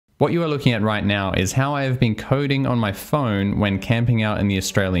What you are looking at right now is how I have been coding on my phone when camping out in the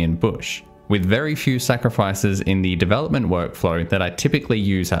Australian bush, with very few sacrifices in the development workflow that I typically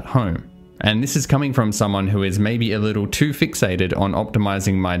use at home. And this is coming from someone who is maybe a little too fixated on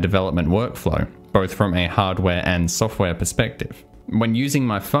optimizing my development workflow, both from a hardware and software perspective. When using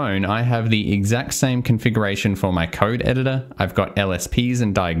my phone, I have the exact same configuration for my code editor. I've got LSPs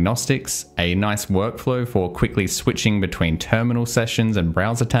and diagnostics, a nice workflow for quickly switching between terminal sessions and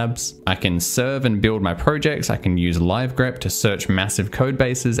browser tabs. I can serve and build my projects, I can use LiveGrep to search massive code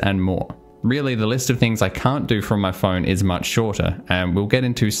bases, and more. Really, the list of things I can't do from my phone is much shorter, and we'll get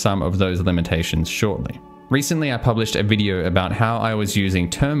into some of those limitations shortly. Recently, I published a video about how I was using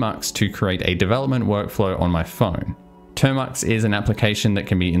Termux to create a development workflow on my phone. Termux is an application that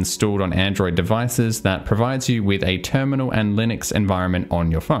can be installed on Android devices that provides you with a terminal and Linux environment on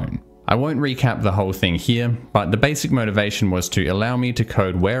your phone. I won't recap the whole thing here, but the basic motivation was to allow me to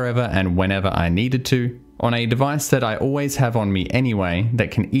code wherever and whenever I needed to, on a device that I always have on me anyway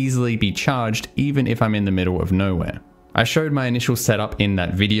that can easily be charged even if I'm in the middle of nowhere. I showed my initial setup in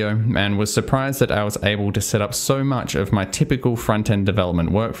that video and was surprised that I was able to set up so much of my typical front-end development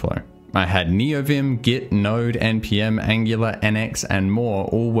workflow. I had Neovim, Git, Node, NPM, Angular, NX, and more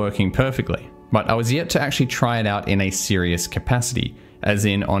all working perfectly, but I was yet to actually try it out in a serious capacity, as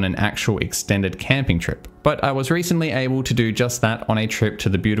in on an actual extended camping trip. But I was recently able to do just that on a trip to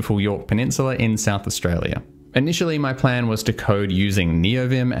the beautiful Yorke Peninsula in South Australia. Initially, my plan was to code using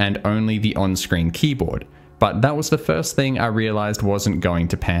Neovim and only the on-screen keyboard, but that was the first thing I realized wasn't going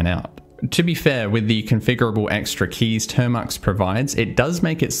to pan out. To be fair, with the configurable extra keys Termux provides, it does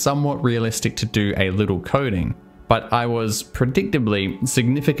make it somewhat realistic to do a little coding, but I was predictably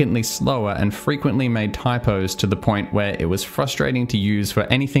significantly slower and frequently made typos to the point where it was frustrating to use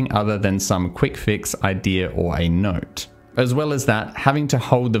for anything other than some quick fix idea or a note. As well as that, having to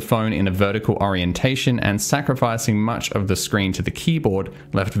hold the phone in a vertical orientation and sacrificing much of the screen to the keyboard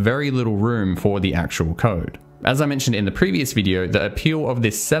left very little room for the actual code. As I mentioned in the previous video, the appeal of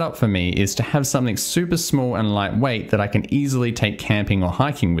this setup for me is to have something super small and lightweight that I can easily take camping or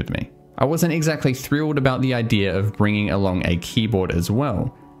hiking with me. I wasn't exactly thrilled about the idea of bringing along a keyboard as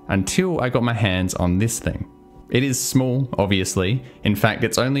well, until I got my hands on this thing. It is small, obviously. In fact,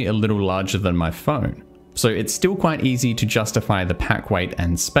 it's only a little larger than my phone, so it's still quite easy to justify the pack weight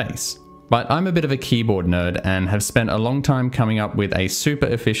and space. But I'm a bit of a keyboard nerd and have spent a long time coming up with a super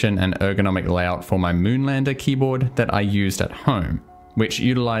efficient and ergonomic layout for my Moonlander keyboard that I used at home, which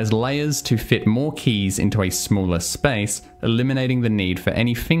utilized layers to fit more keys into a smaller space, eliminating the need for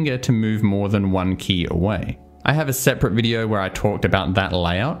any finger to move more than one key away. I have a separate video where I talked about that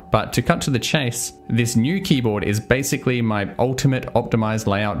layout, but to cut to the chase, this new keyboard is basically my ultimate optimized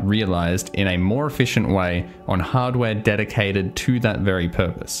layout realized in a more efficient way on hardware dedicated to that very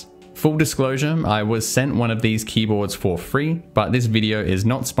purpose. Full disclosure, I was sent one of these keyboards for free, but this video is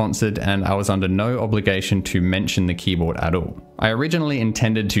not sponsored and I was under no obligation to mention the keyboard at all. I originally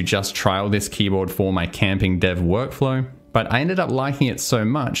intended to just trial this keyboard for my camping dev workflow, but I ended up liking it so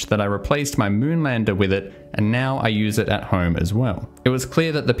much that I replaced my Moonlander with it, and now I use it at home as well. It was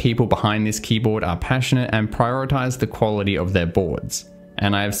clear that the people behind this keyboard are passionate and prioritize the quality of their boards,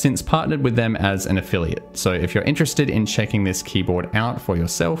 and I have since partnered with them as an affiliate. So if you're interested in checking this keyboard out for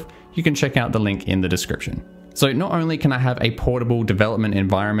yourself, you can check out the link in the description. So not only can I have a portable development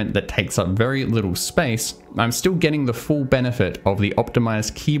environment that takes up very little space, I'm still getting the full benefit of the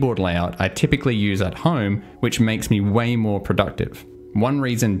optimized keyboard layout I typically use at home, which makes me way more productive. One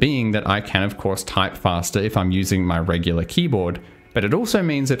reason being that I can of course type faster if I'm using my regular keyboard, but it also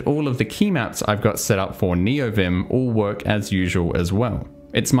means that all of the key maps I've got set up for Neovim all work as usual as well.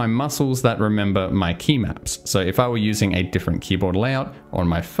 It's my muscles that remember my key maps, so if I were using a different keyboard layout on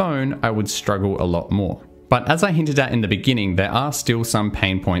my phone, I would struggle a lot more. But as I hinted at in the beginning, there are still some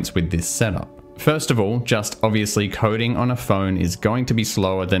pain points with this setup. First of all, just obviously coding on a phone is going to be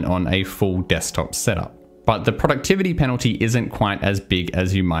slower than on a full desktop setup. But the productivity penalty isn't quite as big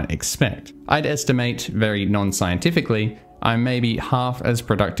as you might expect. I'd estimate, very non-scientifically, I'm maybe half as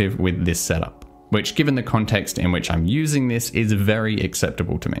productive with this setup, which given the context in which I'm using this is very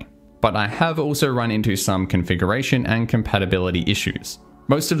acceptable to me. But I have also run into some configuration and compatibility issues.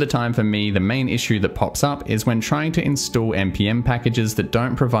 Most of the time for me, the main issue that pops up is when trying to install NPM packages that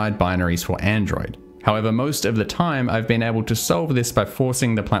don't provide binaries for Android. However, most of the time I've been able to solve this by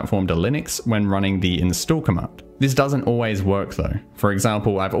forcing the platform to Linux when running the install command. This doesn't always work though. For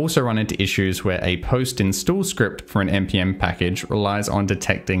example, I've also run into issues where a post install script for an NPM package relies on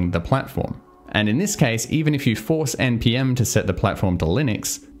detecting the platform. And in this case, even if you force npm to set the platform to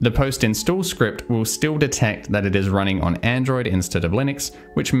Linux, the post install script will still detect that it is running on Android instead of Linux,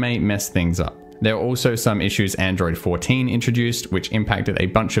 which may mess things up. There are also some issues Android 14 introduced, which impacted a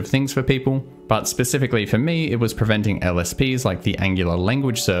bunch of things for people, but specifically for me, it was preventing LSPs like the Angular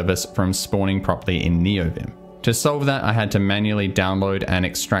language service from spawning properly in Neovim. To solve that, I had to manually download and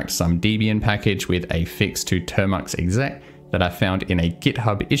extract some Debian package with a fix to Termux exec that I found in a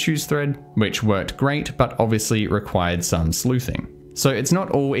GitHub issues thread, which worked great, but obviously required some sleuthing. So it's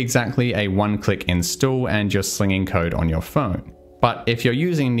not all exactly a one-click install and you're slinging code on your phone. But if you're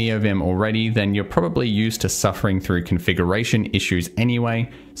using Neovim already, then you're probably used to suffering through configuration issues anyway,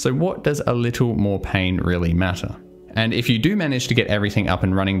 so what does a little more pain really matter? And if you do manage to get everything up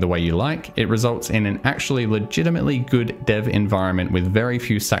and running the way you like, it results in an actually legitimately good dev environment with very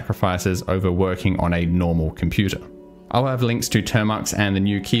few sacrifices over working on a normal computer. I'll have links to Termux and the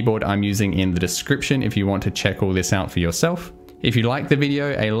new keyboard I'm using in the description if you want to check all this out for yourself. If you liked the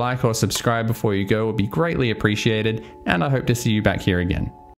video, a like or subscribe before you go would be greatly appreciated, and I hope to see you back here again.